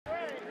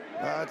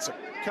It's a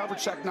cover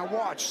check. Now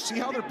watch. See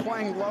how they're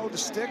playing low, the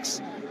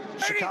sticks?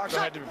 Chicago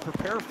had to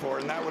prepare for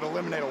it, and that would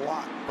eliminate a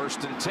lot.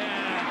 1st and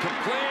 10,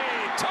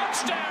 complete,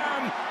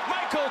 touchdown,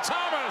 Michael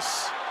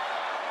Thomas.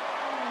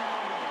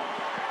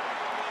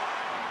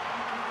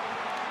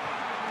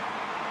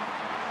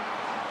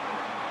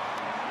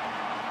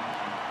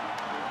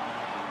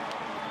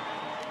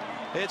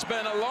 It's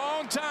been a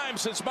long time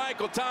since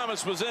Michael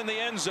Thomas was in the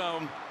end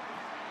zone.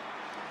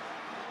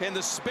 In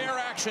the spare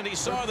action he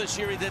saw this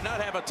year, he did not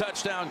have a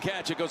touchdown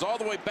catch. It goes all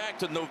the way back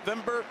to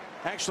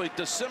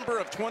December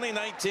of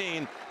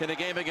 2019 in a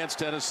game against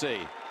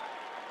Tennessee.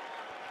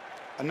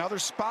 Another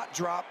spot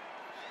drop,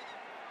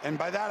 and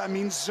by that I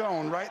mean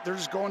zone, right? They're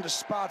just going to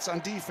spots on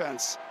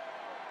defense.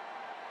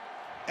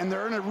 And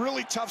they're in a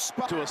really tough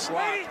spot. To a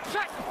slot.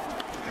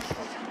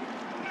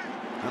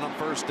 And on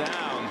 1st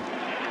down.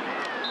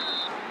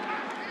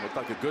 Looked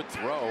like a good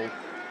throw.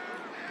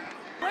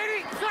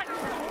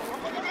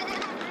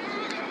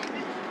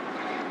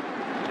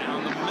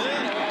 Down the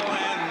middle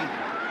and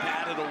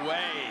batted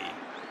away.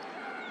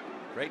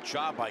 Great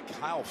job by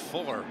Kyle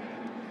Fuller.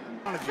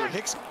 If your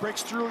Hicks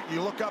breaks through,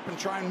 you look up and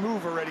try and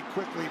move already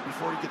quickly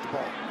before you get the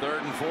ball.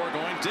 3rd and 4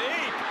 going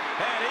deep.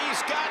 And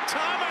he's got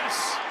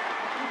Thomas.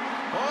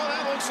 Oh,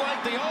 that looks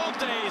like the old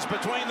days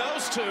between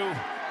those two.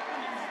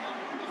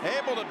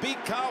 Able to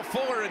beat Kyle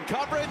Fuller in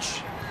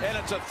coverage, and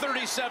it's a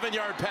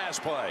 37-yard pass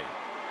play.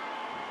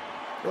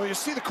 Well, you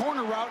see the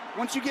corner route.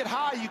 Once you get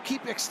high, you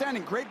keep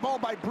extending. Great ball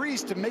by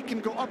Breeze to make him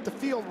go up the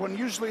field when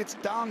usually it's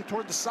down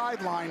toward the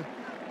sideline.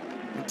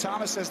 And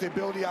Thomas has the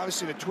ability,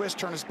 obviously, to twist,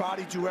 turn his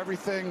body, do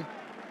everything.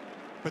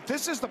 But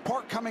this is the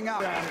part coming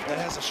out that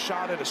has a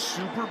shot at a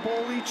Super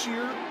Bowl each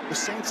year. The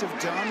Saints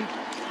have done.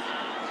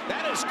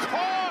 That is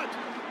caught!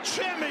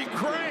 Jimmy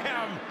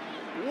Graham!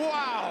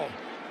 Wow!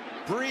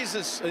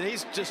 Breeze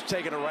he's just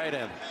taking a right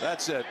in.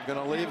 That's it. Going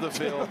to leave the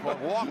field.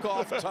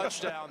 Walk-off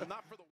touchdown. Not for the